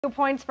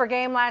Points per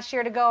game last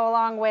year to go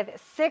along with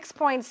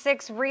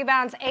 6.6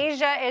 rebounds.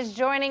 Asia is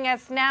joining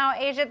us now.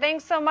 Asia,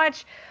 thanks so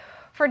much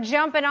for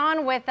jumping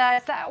on with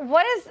us.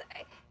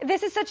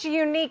 This is such a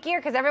unique year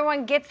because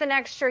everyone gets an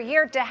extra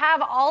year. To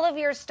have all of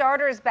your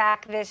starters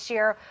back this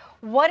year,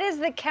 what is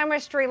the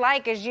chemistry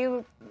like as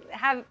you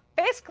have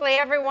basically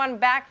everyone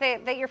back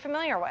that you're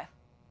familiar with?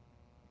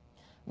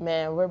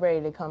 Man, we're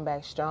ready to come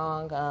back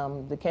strong.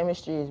 The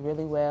chemistry is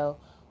really well.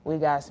 We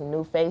got some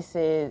new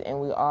faces,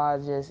 and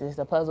it's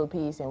a puzzle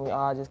piece, and we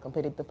all just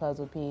completed the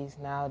puzzle piece.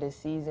 Now this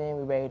season,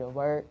 we're ready to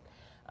work.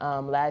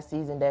 Last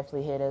season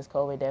definitely hit us.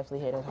 COVID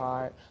definitely hit us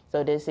hard.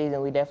 So this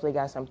season, we definitely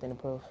got something to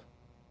prove.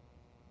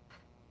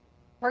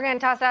 We're going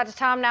to toss it out to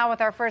Tom now with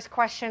our first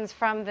questions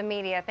from the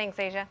media. Thanks,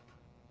 Asia.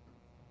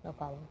 No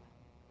problem.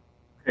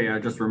 Hey,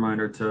 just a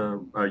reminder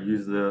to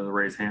use the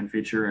raise hand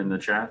feature in the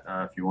chat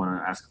if you want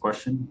to ask a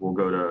question. We'll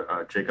go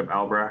to Jacob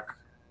Albrecht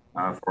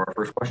for our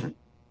first question.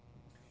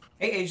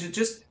 Hey, Asia,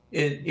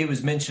 it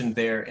was mentioned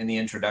there in the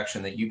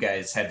introduction that you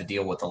guys had to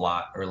deal with a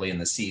lot early in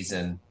the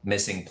season,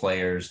 missing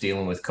players,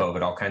 dealing with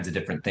COVID, all kinds of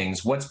different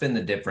things. What's been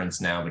the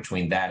difference now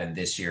between that and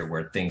this year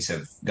where things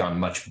have gone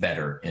much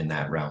better in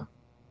that realm?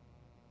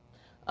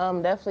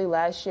 Definitely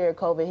last year,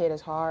 COVID hit us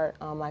hard,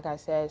 like I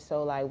said.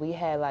 So, we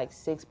had,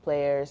 6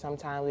 players.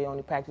 Sometimes we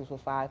only practiced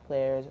with 5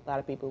 players. A lot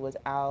of people was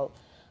out,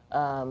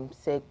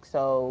 sick.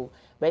 So,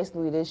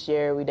 basically this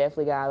year, we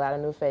definitely got a lot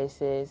of new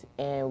faces,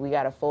 and we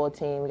got a full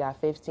team. We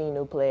got 15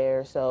 new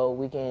players, so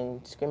we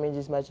can scrimmage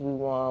as much as we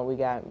want. We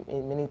got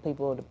many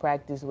people to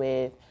practice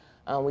with.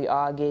 We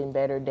all getting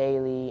better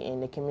daily,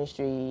 and the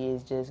chemistry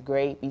is just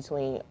great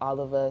between all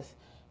of us,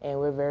 and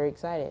we're very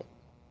excited.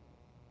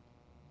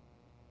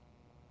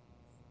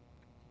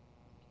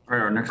 All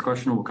right, our next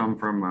question will come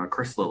from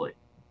Chris Lilly.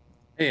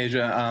 Hey,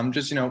 Asia,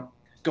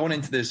 going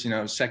into this,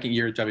 second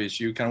year at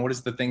WSU, kind of what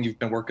is the thing you've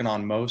been working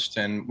on most,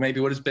 and maybe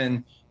what has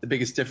been the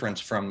biggest difference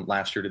from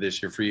last year to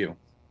this year for you?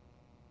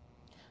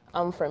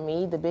 For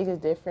me, the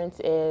biggest difference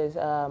is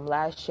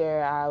last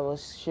year I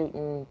was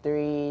shooting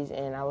threes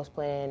and I was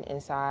playing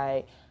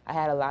inside. I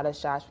had a lot of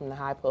shots from the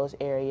high post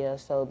area,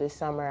 so this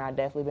summer I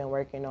definitely been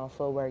working on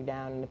footwork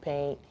down in the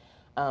paint.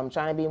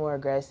 Trying to be more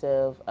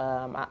aggressive.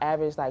 I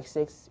averaged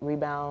 6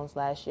 rebounds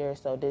last year,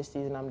 so this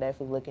season I'm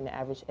definitely looking to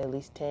average at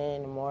least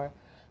 10 or more.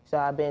 So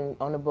I've been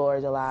on the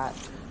boards a lot,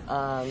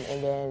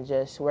 and then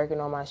just working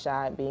on my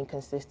shot, being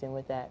consistent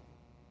with that.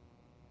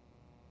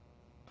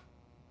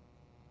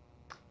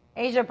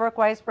 Asia, Brooke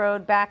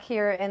Weisbrod back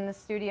here in the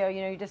studio.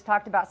 You just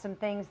talked about some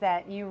things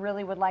that you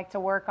really would like to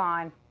work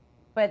on,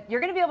 but you're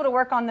going to be able to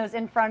work on those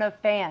in front of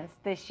fans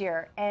this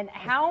year. And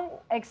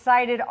how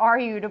excited are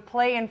you to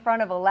play in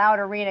front of a loud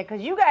arena?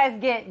 Because you guys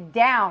get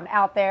down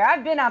out there.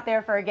 I've been out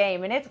there for a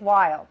game, and it's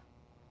wild.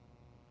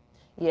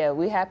 Yeah,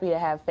 we're happy to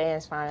have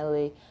fans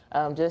finally.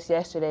 Just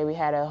yesterday, we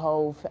had a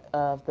whole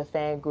of the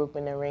fan group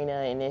in the arena,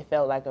 and it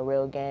felt like a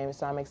real game.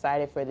 So I'm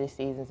excited for this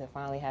season to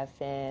finally have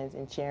fans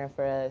and cheering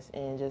for us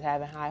and just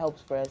having high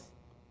hopes for us.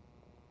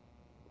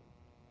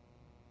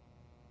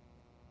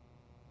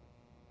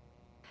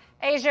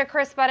 Asia,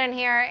 Chris Budden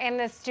here in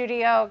the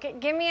studio.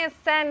 Give me a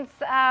sense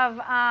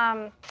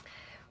of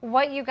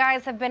what you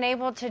guys have been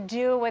able to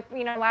do with,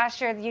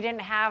 last year you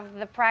didn't have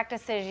the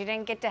practices, you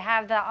didn't get to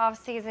have the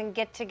off-season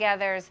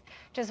get-togethers,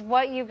 just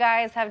what you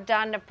guys have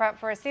done to prep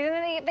for a season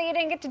that you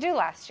didn't get to do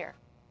last year.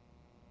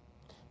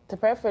 To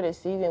prep for the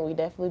season, we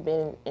definitely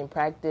been in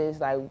practice.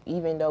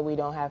 Even though we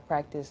don't have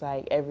practice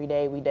every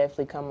day, we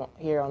definitely come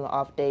here on the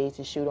off days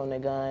to shoot on the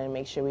gun,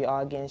 make sure we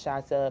all getting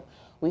shots up.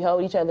 We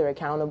hold each other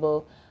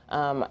accountable.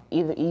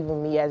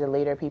 Even me as a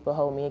leader, people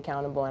hold me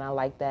accountable, and I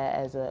like that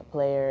as a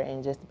player.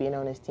 And just being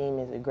on this team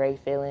is a great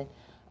feeling.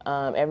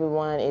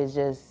 Everyone is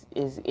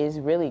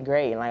really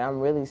great. I'm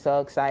really so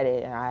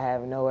excited, and I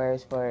have no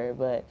words for it.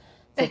 But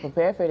to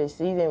prepare for the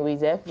season, we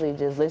definitely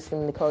just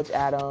listened to Coach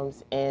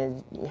Adams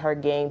and her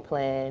game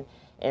plan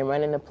and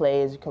running the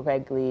plays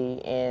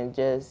correctly and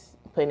just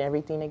putting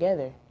everything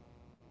together.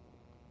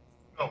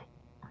 Oh.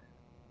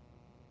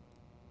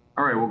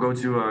 All right, we'll go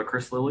to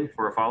Chris Lilly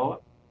for a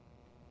follow-up.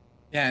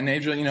 Yeah, and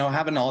Asia,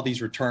 having all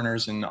these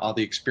returners and all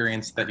the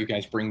experience that you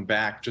guys bring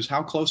back, just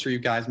how close are you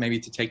guys maybe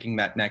to taking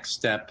that next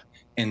step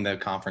in the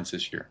conference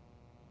this year?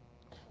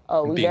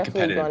 Oh, we're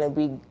definitely going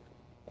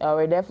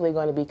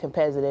to be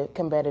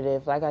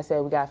competitive. Like I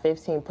said, we got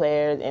 15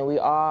 players, and we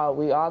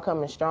all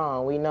coming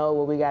strong. We know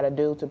what we got to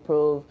do to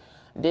prove.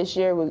 This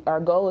year,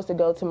 our goal is to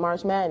go to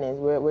March Madness.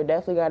 We're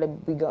definitely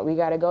we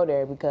got to go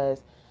there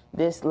because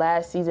this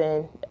last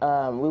season,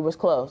 we was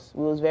close.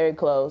 We was very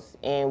close,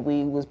 and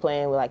we was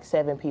playing with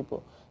 7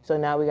 people. So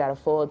now we got a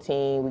full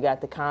team. We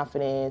got the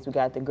confidence. We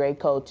got the great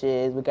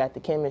coaches. We got the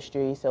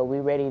chemistry. So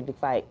we're ready to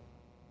fight.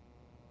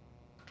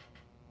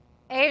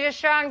 Asia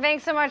Strong,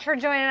 thanks so much for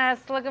joining us.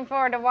 Looking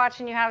forward to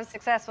watching you have a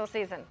successful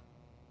season.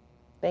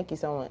 Thank you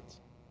so much.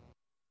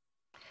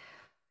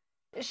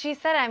 She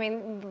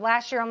said,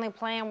 last year only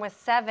playing with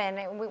 7.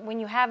 When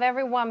you have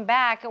everyone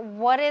back,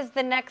 what is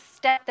the next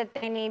step that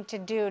they need to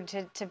do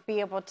to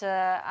be able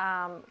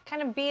to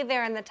kind of be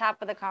there in the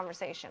top of the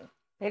conversation?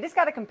 They just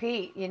got to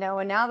compete, and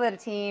now that a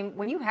team,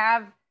 when you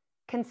have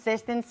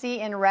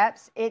consistency in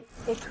reps, it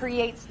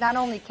creates not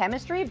only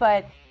chemistry,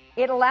 but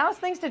it allows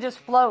things to just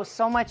flow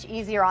so much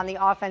easier on the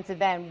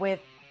offensive end with,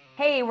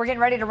 hey, we're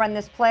getting ready to run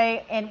this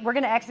play and we're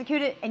going to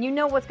execute it, and you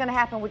know what's going to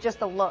happen with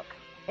just a look.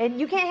 And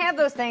you can't have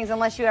those things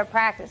unless you have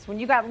practice. When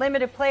you got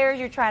limited players,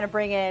 you're trying to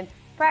bring in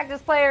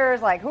practice players,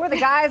 like who are the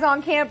guys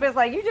on campus,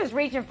 like you're just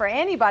reaching for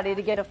anybody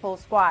to get a full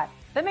squad.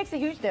 That makes a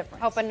huge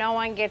difference. Hoping no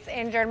one gets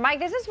injured. Mike,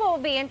 this is what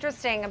will be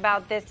interesting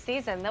about this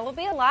season. There will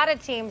be a lot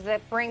of teams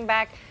that bring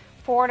back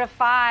 4 to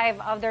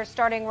 5 of their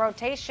starting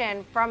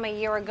rotation from a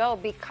year ago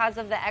because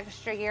of the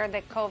extra year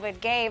that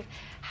COVID gave.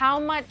 How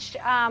much,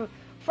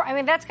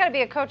 that's got to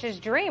be a coach's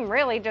dream,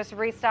 really, just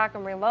restock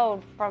and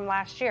reload from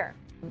last year.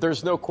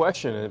 There's no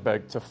question,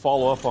 but to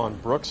follow up on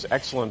Brooke's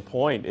excellent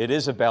point, it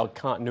is about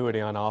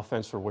continuity on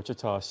offense for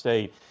Wichita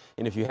State.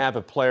 And if you have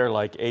a player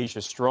like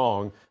Asia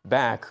Strong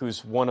back,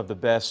 who's one of the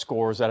best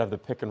scorers out of the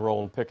pick and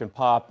roll and pick and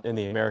pop in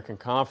the American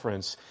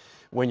Conference,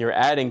 when you're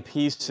adding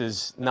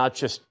pieces, not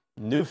just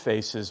new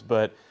faces,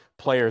 but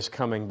players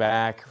coming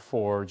back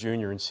for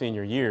junior and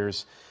senior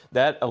years,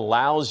 that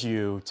allows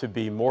you to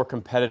be more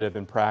competitive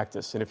in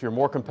practice. And if you're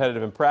more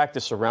competitive in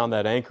practice around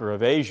that anchor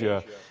of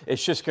Asia,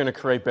 it's just going to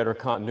create better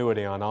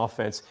continuity on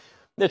offense.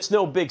 It's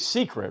no big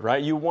secret,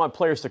 right? You want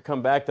players to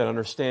come back that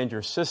understand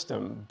your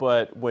system,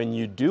 but when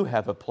you do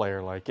have a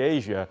player like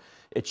Asia,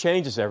 it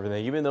changes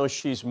everything. Even though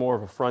she's more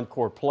of a front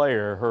court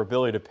player, her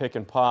ability to pick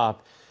and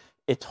pop,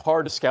 it's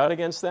hard to scout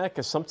against that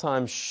because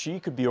sometimes she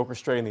could be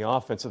orchestrating the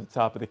offense at the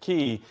top of the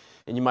key,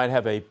 and you might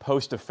have a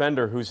post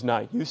defender who's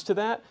not used to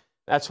that.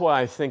 That's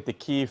why I think the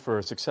key for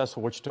a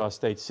successful Wichita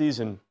State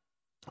season,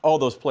 all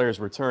those players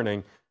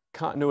returning,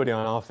 continuity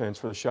on offense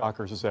for the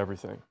Shockers is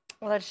everything.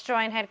 Well, let's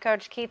join head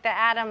coach Keitha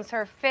Adams,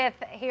 her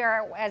 5th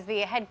here as the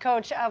head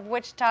coach of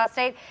Wichita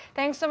State.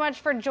 Thanks so much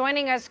for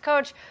joining us,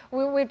 Coach.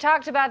 We've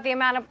talked about the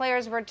amount of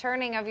players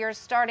returning of your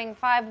starting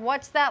 5.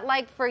 What's that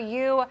like for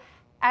you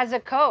as a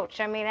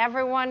coach? I mean,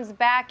 everyone's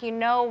back. You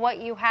know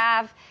what you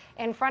have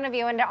in front of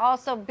you, and to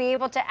also be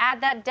able to add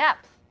that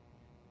depth.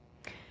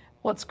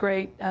 Well, it's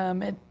great.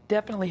 It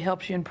definitely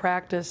helps you in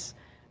practice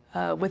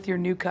with your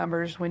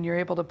newcomers when you're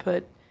able to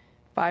put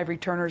 5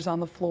 returners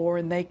on the floor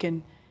and they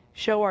can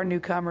show our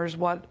newcomers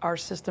what our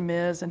system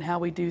is and how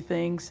we do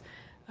things.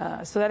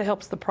 So that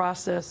helps the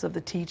process of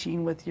the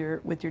teaching with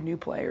your new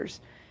players.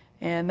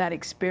 And that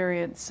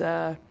experience,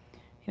 I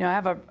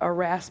have a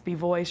raspy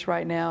voice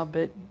right now,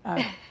 but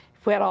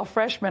if we had all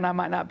freshmen, I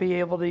might not be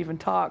able to even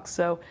talk.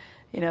 So,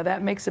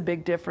 that makes a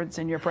big difference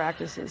in your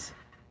practices.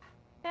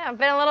 Yeah,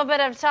 been a little bit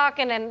of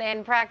talking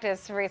in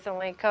practice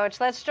recently, Coach.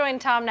 Let's join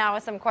Tom now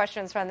with some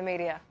questions from the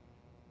media.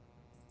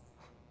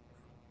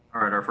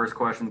 All right, our first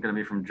question is going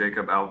to be from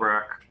Jacob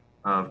Albrecht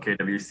of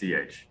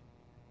KWCH.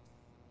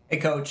 Hey,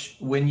 Coach,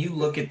 when you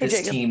look at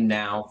this team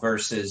now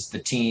versus the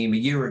team a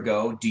year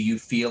ago, do you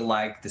feel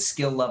like the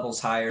skill level's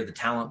higher, the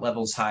talent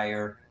level's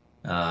higher?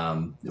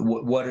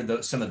 What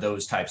are some of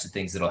those types of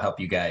things that'll help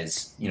you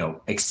guys,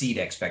 exceed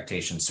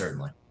expectations,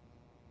 certainly?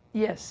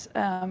 Yes,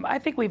 I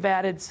think we've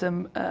added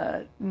some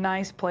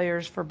nice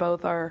players for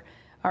both our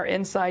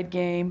inside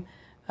game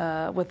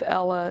with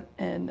Ella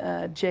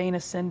and Jane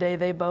Ascende.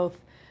 They both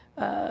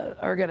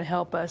are going to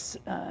help us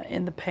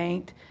in the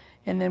paint.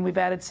 And then we've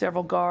added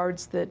several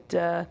guards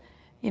that,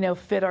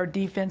 fit our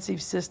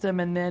defensive system.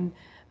 And then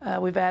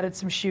we've added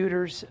some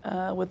shooters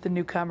with the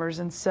newcomers.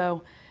 And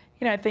so,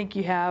 I think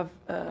you have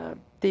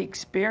the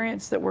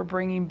experience that we're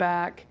bringing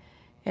back,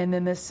 and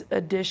then this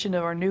addition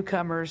of our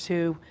newcomers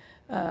who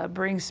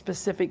brings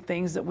specific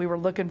things that we were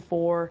looking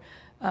for.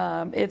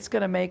 It's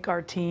going to make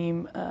our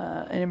team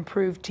an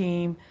improved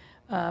team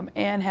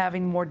and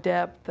having more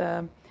depth.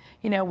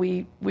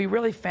 We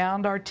really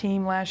found our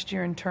team last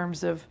year in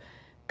terms of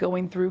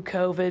going through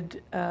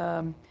COVID.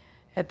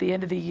 At the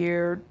end of the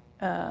year,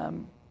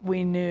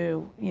 we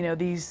knew,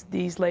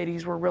 these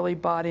ladies were really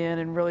bought in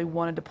and really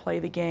wanted to play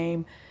the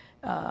game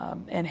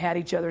and had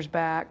each other's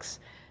backs.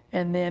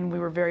 And then we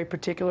were very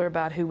particular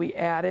about who we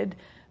added.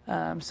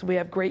 So we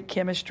have great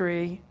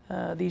chemistry.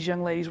 These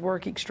young ladies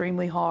work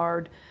extremely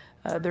hard.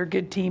 They're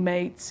good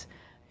teammates.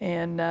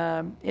 And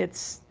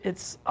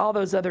it's all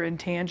those other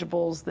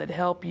intangibles that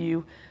help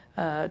you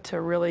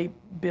to really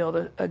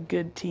build a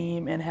good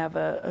team and have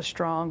a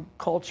strong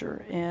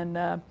culture.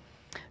 And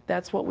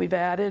that's what we've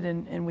added,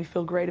 and we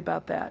feel great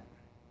about that.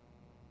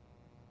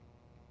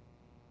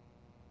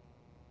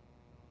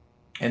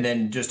 And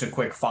then just a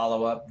quick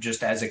follow-up,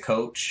 just as a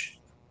coach,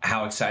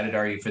 how excited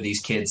are you for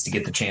these kids to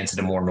get the chance at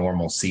a more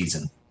normal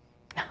season?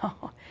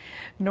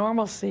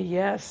 Normalcy,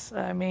 yes.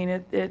 I mean,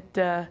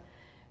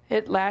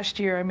 it last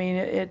year, I mean,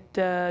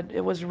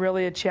 it was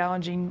really a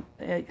challenging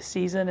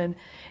season,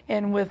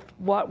 and with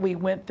what we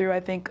went through, I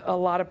think a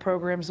lot of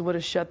programs would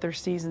have shut their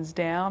seasons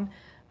down,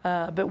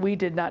 but we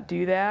did not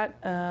do that,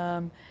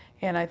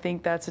 and I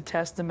think that's a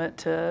testament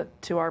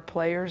to our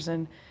players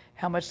and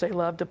how much they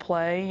love to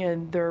play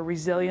and their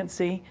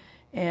resiliency,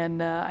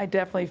 and I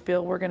definitely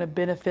feel we're going to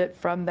benefit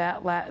from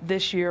that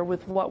this year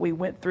with what we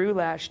went through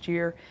last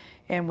year,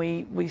 and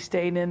we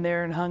stayed in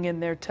there and hung in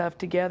there tough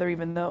together,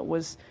 even though it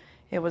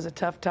was a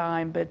tough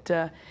time.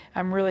 But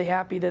I'm really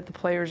happy that the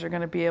players are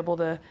going to be able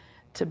to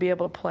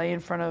play in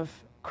front of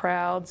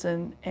crowds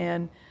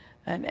and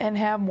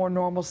have more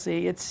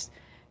normalcy. It's,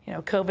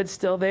 COVID's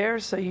still there,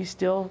 so you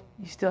still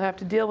have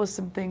to deal with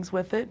some things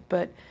with it,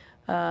 but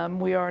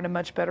we are in a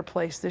much better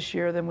place this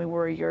year than we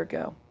were a year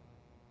ago.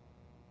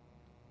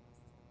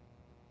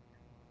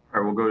 All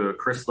right, we'll go to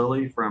Chris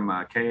Lilly from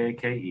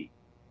KAKE.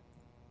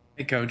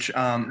 Hey, Coach.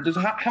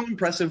 How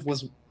impressive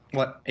was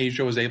what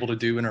Asia was able to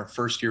do in her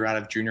first year out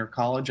of junior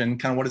college, and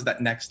kind of what does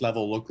that next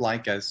level look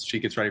like as she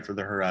gets ready for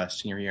her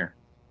senior year?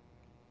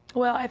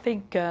 Well, I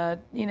think,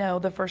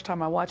 the first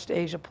time I watched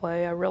Asia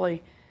play,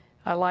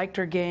 I liked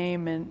her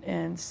game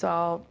and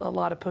saw a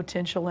lot of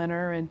potential in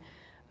her.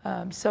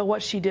 And so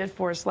what she did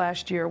for us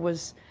last year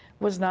was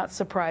not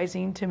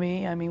surprising to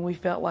me. I mean, we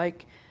felt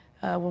like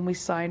when we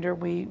signed her,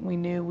 we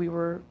knew we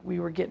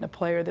were getting a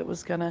player that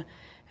was going to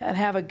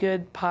have a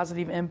good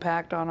positive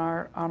impact on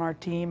our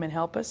team and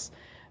help us.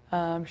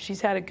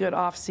 She's had a good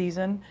off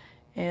season,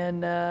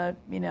 and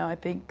I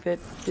think that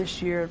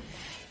this year,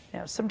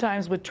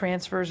 sometimes with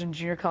transfers and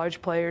junior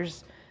college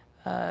players,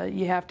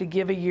 you have to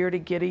give a year to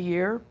get a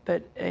year.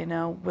 But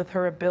with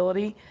her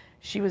ability,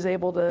 she was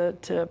able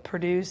to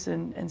produce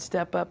and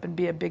step up and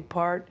be a big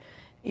part,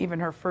 even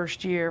her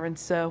first year. And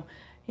so,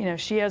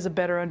 she has a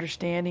better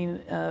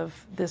understanding of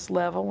this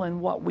level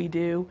and what we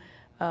do,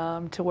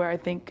 to where I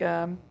think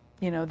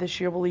this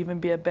year will even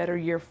be a better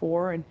year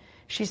for her. And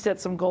she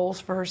set some goals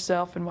for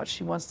herself and what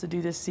she wants to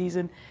do this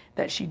season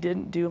that she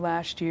didn't do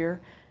last year.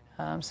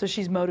 So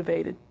she's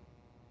motivated.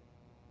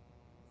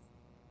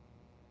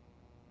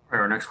 All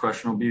right, our next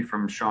question will be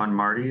from Sean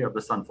Marty of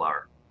the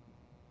Sunflower.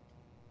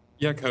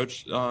 Yeah,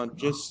 Coach.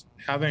 Just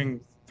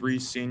having 3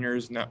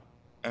 seniors,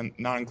 and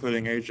not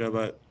including Asia,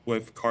 but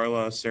with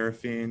Carla,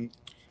 Seraphine,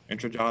 and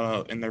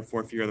Trajana in their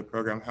 4th year of the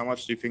program, how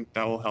much do you think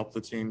that will help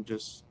the team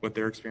just with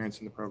their experience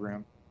in the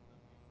program?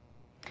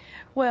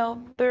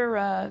 Well,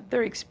 their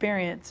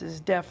experience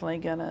is definitely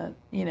going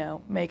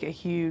to, make a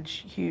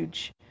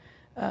huge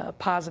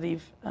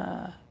positive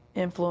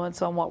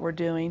influence on what we're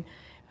doing.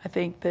 I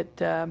think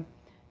that,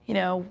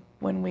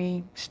 when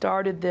we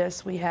started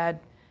this, we had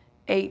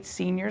 8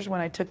 seniors when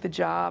I took the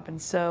job,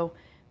 and so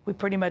we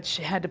pretty much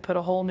had to put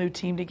a whole new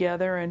team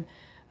together. And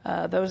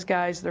those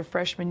guys, their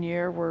freshman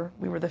year,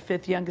 we were the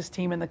 5th youngest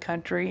team in the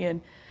country,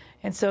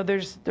 and so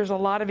there's a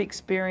lot of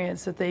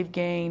experience that they've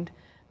gained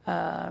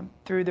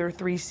through their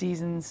 3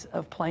 seasons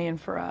of playing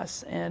for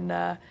us, and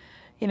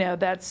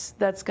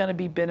that's going to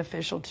be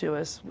beneficial to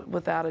us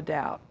without a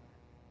doubt.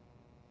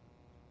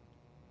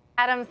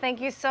 Adams, thank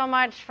you so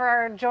much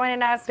for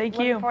joining us. Thank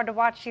you. Looking forward to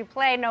watch you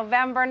play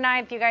November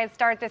 9th. You guys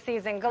start the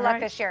season. Good luck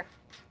this year.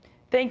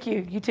 Thank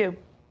you. You too.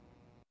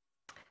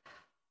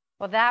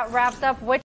 Well, that wraps up